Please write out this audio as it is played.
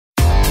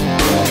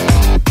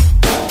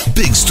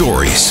Big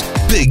stories,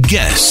 big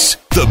guests,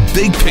 the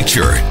big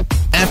picture.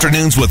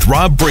 Afternoons with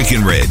Rob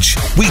Breckenridge.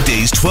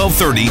 Weekdays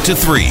 1230 to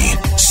 3,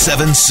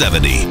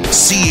 770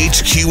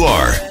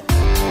 CHQR.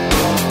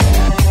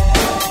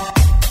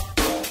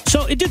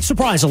 So it did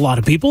surprise a lot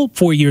of people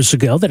 4 years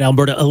ago that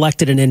Alberta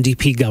elected an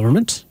NDP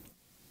government.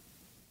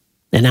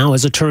 And now,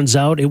 as it turns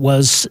out, it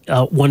was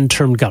a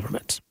one-term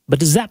government. But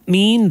does that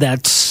mean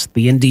that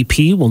the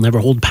NDP will never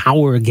hold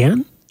power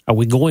again? Are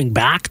we going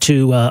back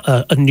to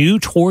a new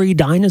Tory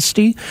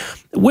dynasty?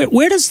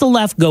 Where does the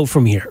left go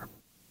from here?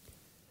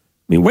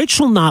 I mean,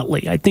 Rachel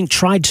Notley, I think,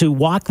 tried to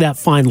walk that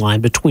fine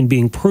line between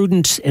being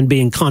prudent and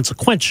being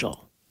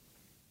consequential.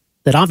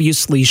 That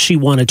obviously she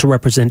wanted to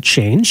represent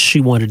change. She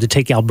wanted to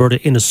take Alberta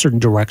in a certain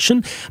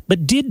direction,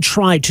 but did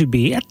try to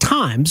be, at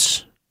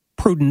times,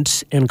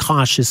 prudent and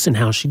cautious in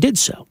how she did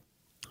so.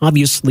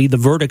 Obviously, the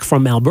verdict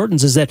from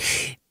Albertans is that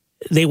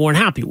they weren't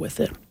happy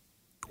with it,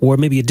 or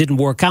maybe it didn't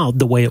work out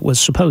the way it was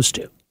supposed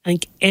to. I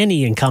think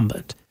any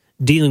incumbent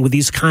dealing with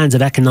these kinds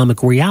of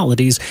economic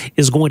realities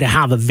is going to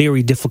have a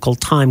very difficult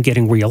time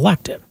getting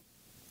reelected.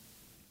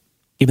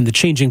 Given the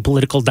changing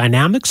political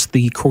dynamics,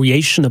 the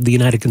creation of the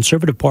United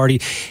Conservative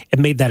Party, it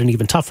made that an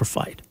even tougher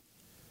fight.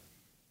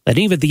 But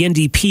even if the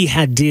NDP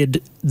had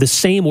did the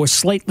same or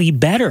slightly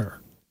better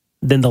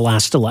than the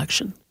last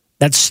election,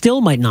 that still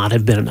might not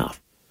have been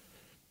enough.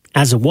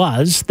 As it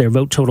was, their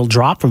vote total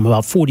dropped from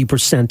about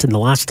 40% in the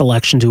last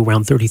election to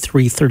around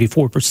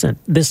 34%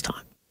 this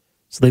time.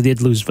 So they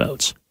did lose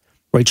votes.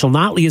 Rachel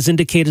Notley has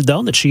indicated,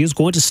 though, that she is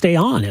going to stay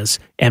on as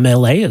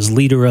MLA, as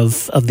leader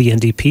of the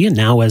NDP, and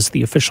now as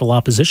the official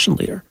opposition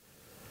leader.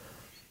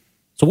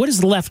 So what does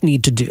the left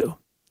need to do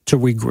to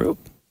regroup?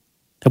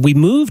 Have we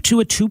moved to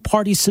a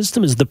two-party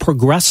system? Is the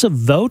progressive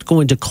vote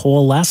going to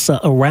coalesce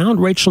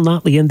around Rachel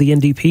Notley and the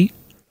NDP?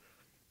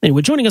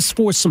 Anyway, joining us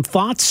for some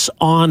thoughts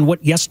on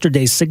what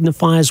yesterday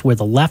signifies, where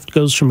the left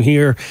goes from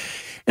here,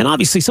 and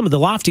obviously some of the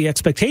lofty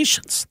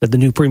expectations that the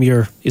new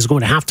premier is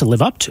going to have to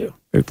live up to.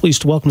 Very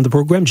pleased to welcome to the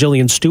program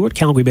Jillian Stewart,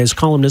 Calgary-based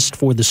columnist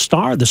for The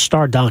Star,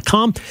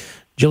 thestar.com.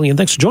 Jillian,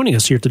 thanks for joining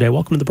us here today.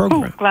 Welcome to the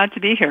program. Oh, glad to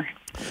be here.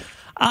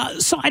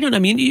 So I don't know, I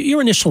mean, your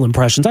initial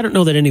impressions, I don't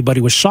know that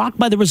anybody was shocked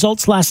by the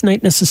results last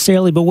night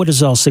necessarily, but what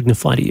does it all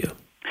signify to you?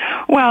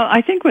 Well,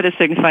 I think what it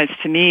signifies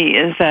to me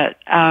is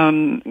that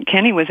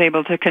Kenney was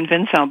able to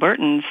convince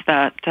Albertans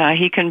that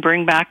he can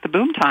bring back the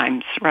boom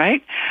times,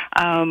 right?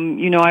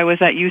 I was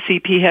at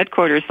UCP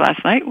headquarters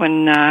last night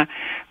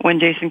when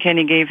Jason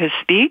Kenney gave his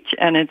speech,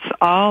 and it's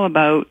all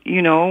about,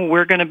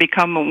 we're going to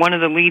become one of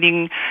the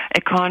leading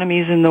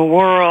economies in the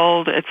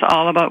world. It's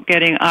all about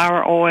getting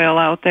our oil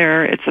out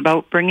there. It's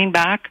about bringing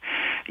back,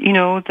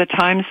 the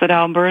times that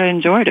Alberta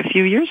enjoyed a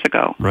few years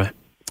ago. Right.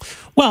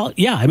 Well,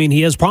 yeah, I mean,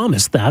 he has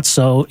promised that,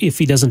 so if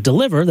he doesn't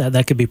deliver,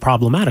 that could be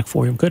problematic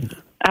for him, couldn't it?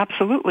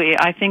 Absolutely.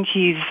 I think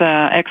his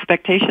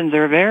expectations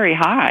are very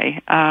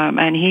high,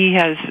 and he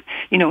has,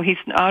 he's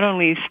not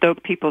only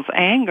stoked people's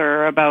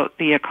anger about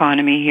the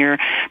economy here,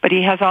 but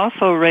he has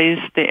also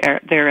raised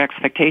their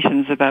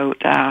expectations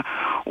about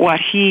what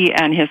he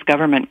and his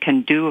government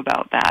can do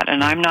about that,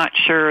 and I'm not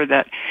sure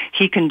that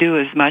he can do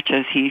as much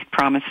as he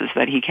promises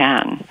that he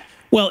can.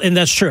 Well, and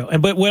that's true.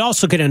 But what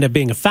also could end up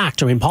being a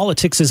factor. I mean,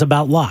 politics is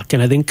about luck.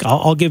 And I think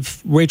I'll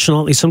give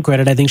Rachel Notley some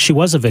credit. I think she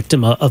was a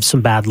victim of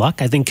some bad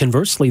luck. I think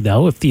conversely,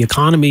 though, if the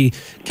economy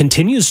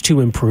continues to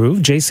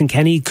improve, Jason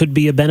Kenney could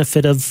be a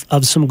benefit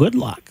of some good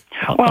luck.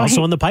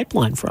 Also on the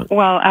pipeline front.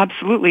 Well,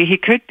 absolutely, he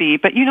could be.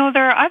 But,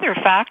 there are other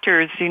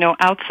factors,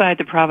 outside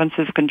the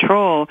province's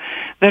control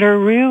that are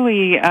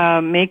really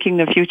making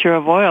the future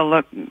of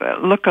oil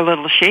look a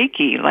little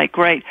shaky. Like,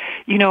 right,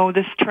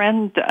 this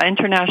trend,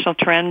 international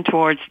trend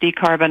towards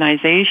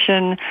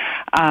decarbonization,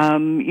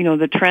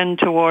 the trend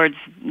towards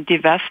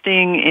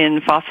divesting in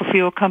fossil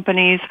fuel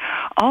companies,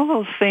 all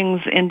those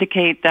things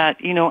indicate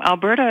that,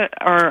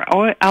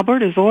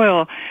 Alberta's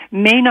oil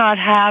may not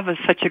have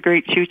such a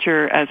great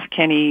future as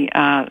Kenney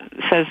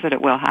says that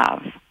it will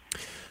have.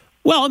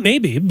 Well,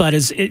 maybe, but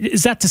is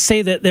that to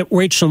say that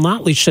Rachel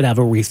Notley should have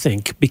a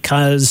rethink?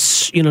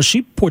 Because,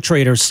 she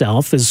portrayed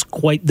herself as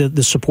quite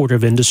the supporter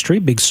of industry,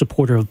 big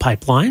supporter of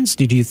pipelines.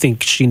 Do you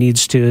think she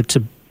needs to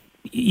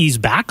ease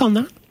back on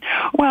that?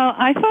 Well,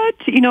 I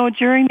thought,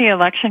 during the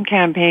election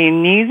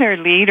campaign, neither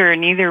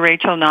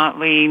Rachel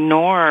Notley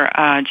nor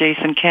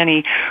Jason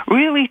Kenney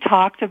really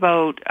talked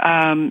about,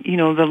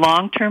 the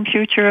long-term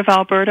future of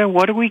Alberta.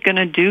 What are we going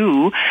to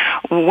do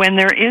when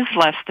there is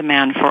less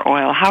demand for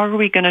oil? How are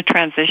we going to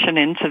transition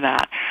into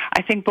that?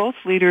 I think both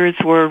leaders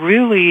were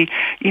really,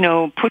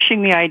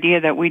 pushing the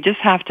idea that we just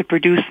have to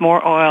produce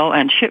more oil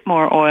and ship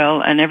more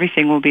oil and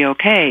everything will be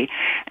okay.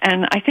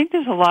 And I think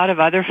there's a lot of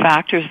other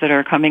factors that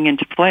are coming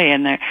into play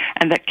and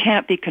that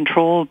can't be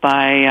controlled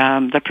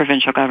by the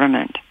provincial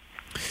government.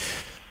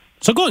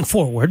 So going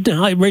forward,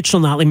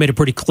 Rachel Notley made it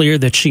pretty clear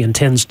that she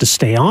intends to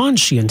stay on.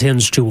 She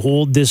intends to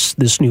hold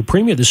this new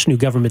premier, this new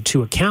government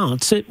to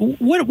account.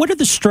 What are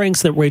the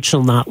strengths that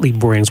Rachel Notley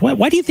brings?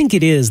 Why do you think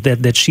it is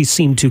that she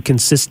seemed to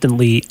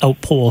consistently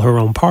outpoll her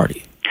own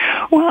party?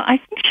 Well, I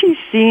think she's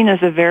seen as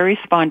a very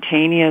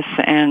spontaneous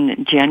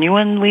and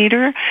genuine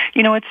leader.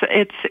 You know,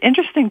 it's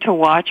interesting to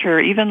watch her.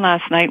 Even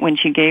last night when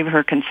she gave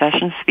her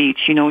concession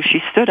speech, you know,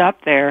 she stood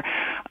up there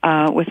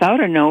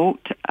without a note,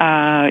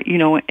 you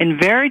know, in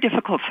very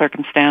difficult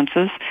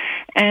circumstances,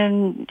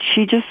 and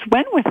she just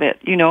went with it,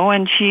 you know,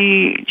 and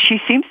she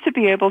seems to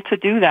be able to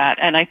do that.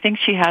 And I think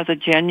she has a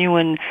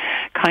genuine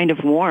kind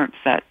of warmth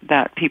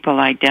that people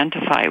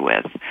identify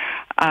with.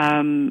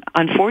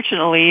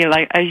 Unfortunately,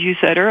 like as you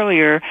said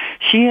earlier,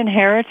 she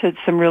inherited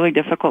some really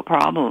difficult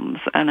problems,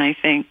 and I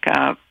think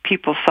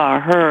people saw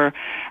her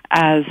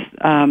as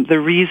the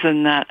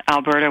reason that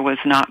Alberta was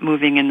not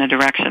moving in the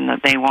direction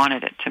that they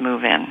wanted it to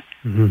move in.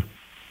 Mm-hmm.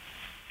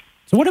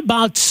 So what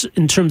about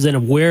in terms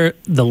of where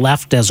the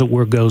left, as it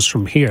were, goes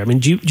from here? I mean,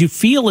 do you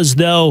feel as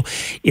though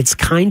it's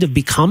kind of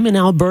become in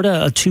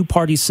Alberta a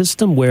two-party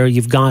system where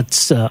you've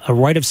got a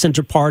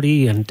right-of-center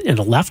party and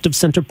a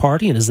left-of-center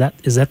party, and is that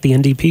the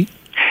NDP?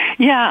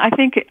 Yeah,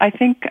 I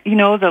think you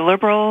know, the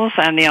Liberals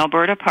and the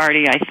Alberta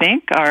Party, I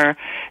think,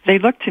 they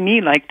look to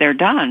me like they're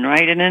done,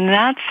 right? And in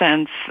that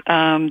sense,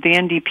 the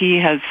NDP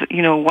has,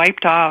 you know,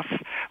 wiped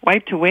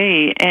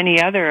away any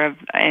of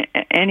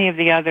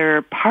the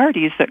other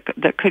parties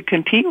that could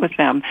compete with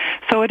them.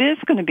 So it is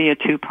going to be a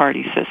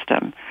two-party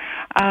system.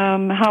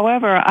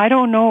 However, I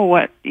don't know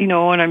what, you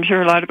know, and I'm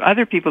sure a lot of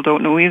other people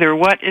don't know either,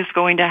 what is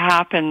going to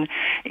happen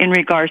in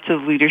regards to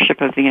the leadership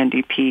of the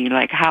NDP.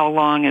 Like, how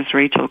long is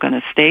Rachel going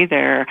to stay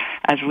there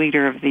as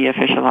leader of the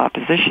official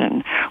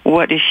opposition?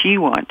 What does she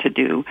want to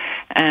do?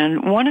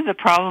 And one of the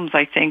problems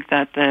I think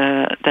that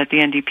the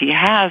NDP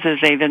has is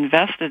they've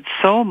invested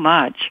so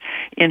much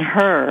in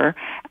her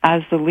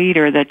as the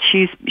leader that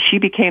she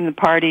became the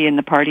party and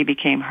the party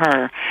became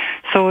her.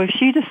 So if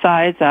she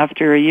decides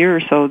after a year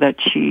or so that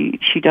she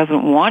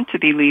doesn't want to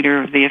be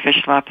leader of the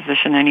official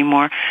opposition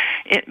anymore,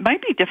 it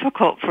might be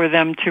difficult for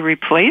them to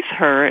replace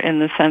her in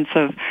the sense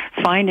of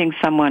finding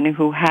someone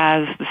who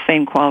has the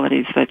same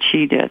qualities that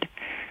she did.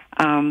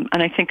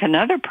 And I think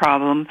another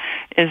problem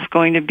is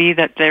going to be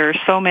that there are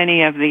so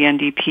many of the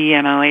NDP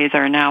MLAs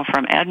are now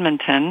from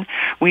Edmonton.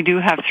 We do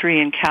have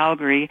 3 in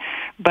Calgary,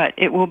 but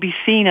it will be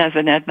seen as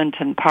an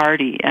Edmonton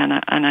party, and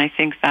I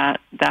think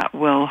that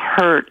will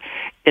hurt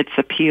its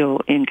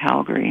appeal in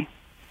Calgary.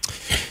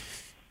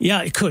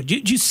 Yeah, it could. Do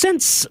you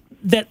sense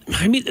that,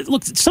 I mean,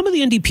 look, some of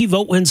the NDP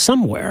vote went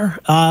somewhere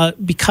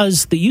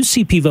because the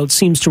UCP vote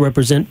seems to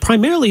represent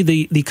primarily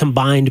the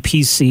combined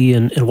PC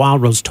and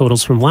Wildrose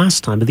totals from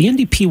last time. But the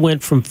NDP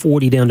went from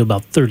 40 down to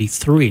about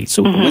 33.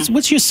 So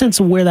what's your sense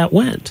of where that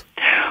went?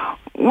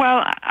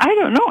 Well, I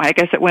don't know. I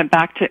guess it went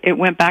back to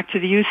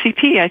the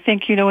UCP. I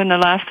think, you know, in the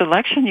last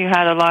election you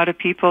had a lot of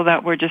people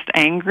that were just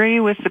angry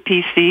with the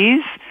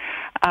PCs.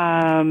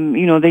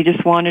 You know, they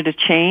just wanted a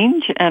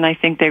change, and I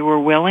think they were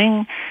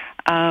willing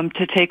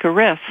to take a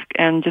risk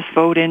and just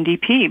vote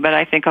NDP. But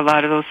I think a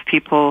lot of those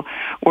people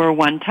were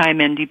one-time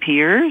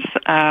NDPers,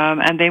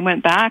 and they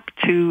went back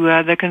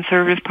to the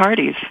Conservative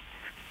parties.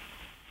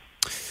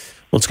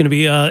 Well, it's going to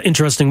be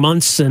interesting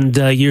months and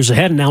years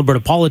ahead in Alberta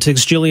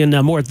politics. Gillian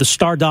Moore at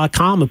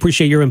thestar.com.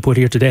 Appreciate your input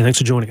here today. Thanks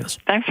for joining us.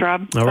 Thanks,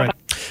 Rob. All right.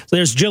 So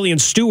there's Gillian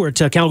Stewart,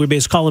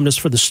 Calgary-based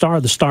columnist for The Star,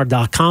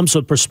 thestar.com.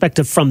 So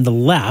perspective from the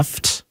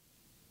left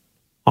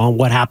on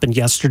what happened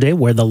yesterday,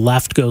 where the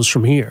left goes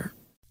from here.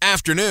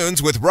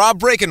 Afternoons with Rob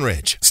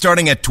Breckenridge,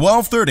 starting at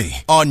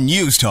 12:30 on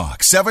News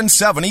Talk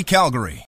 770 Calgary.